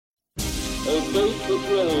a date which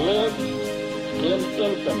will live in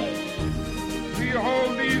infamy. We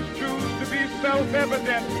hold these truths to be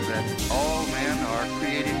self-evident. That all men are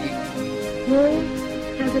created equal. War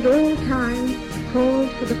has at all times called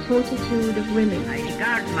for the fortitude of women. I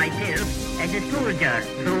regard myself as a soldier,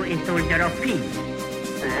 though a soldier of peace.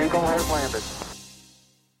 The Eagle has landed.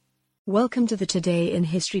 Welcome to the Today in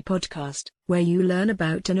History podcast, where you learn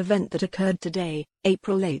about an event that occurred today,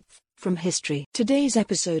 April 8th, from history. Today's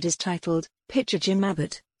episode is titled, Pitcher Jim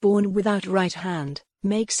Abbott, born without right hand,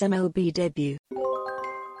 makes MLB debut.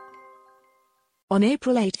 On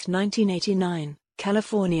April 8, 1989,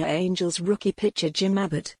 California Angels rookie pitcher Jim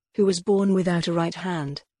Abbott, who was born without a right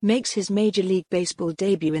hand, makes his Major League Baseball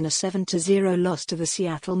debut in a 7-0 loss to the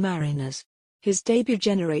Seattle Mariners. His debut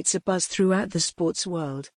generates a buzz throughout the sports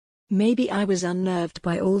world. "Maybe I was unnerved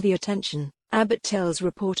by all the attention," Abbott tells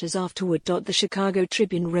reporters afterward. The Chicago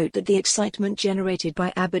Tribune wrote that the excitement generated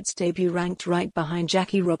by Abbott's debut ranked right behind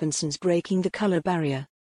Jackie Robinson's breaking the color barrier.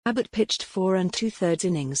 Abbott pitched 4 2/3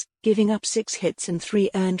 innings, giving up 6 hits and 3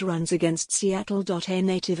 earned runs against Seattle. A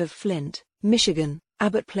native of Flint, Michigan,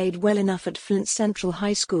 Abbott played well enough at Flint Central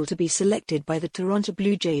High School to be selected by the Toronto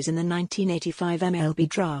Blue Jays in the 1985 MLB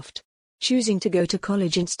draft. Choosing to go to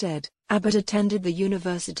college instead, Abbott attended the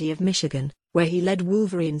University of Michigan, where he led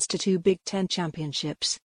Wolverines to 2 Big Ten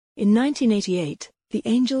championships. In 1988, the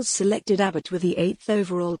Angels selected Abbott with the 8th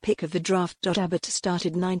overall pick of the draft. Abbott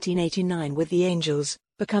started 1989 with the Angels,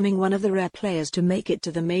 becoming one of the rare players to make it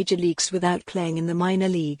to the major leagues without playing in the minor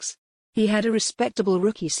leagues. He had a respectable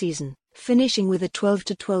rookie season, finishing with a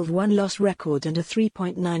 12-12 one-loss record and a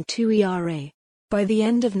 3.92 ERA. By the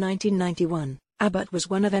end of 1991, Abbott was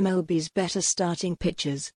one of MLB's better starting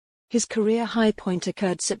pitchers. His career high point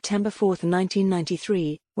occurred September 4,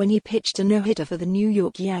 1993, when he pitched a no-hitter for the New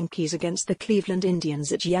York Yankees against the Cleveland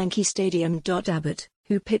Indians at Yankee Stadium. Abbott,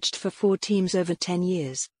 who pitched for 4 teams over 10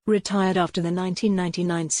 years, retired after the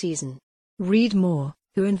 1999 season. Read more,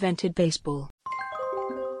 Who Invented Baseball?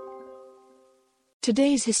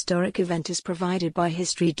 Today's historic event is provided by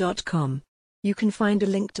History.com. You can find a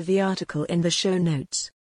link to the article in the show notes.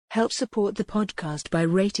 Help support the podcast by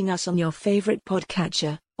rating us on your favorite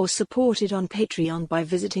podcatcher, or support it on Patreon by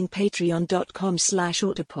visiting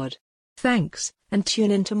patreon.com/autopod. Thanks, and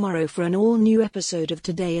tune in tomorrow for an all-new episode of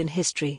Today in History.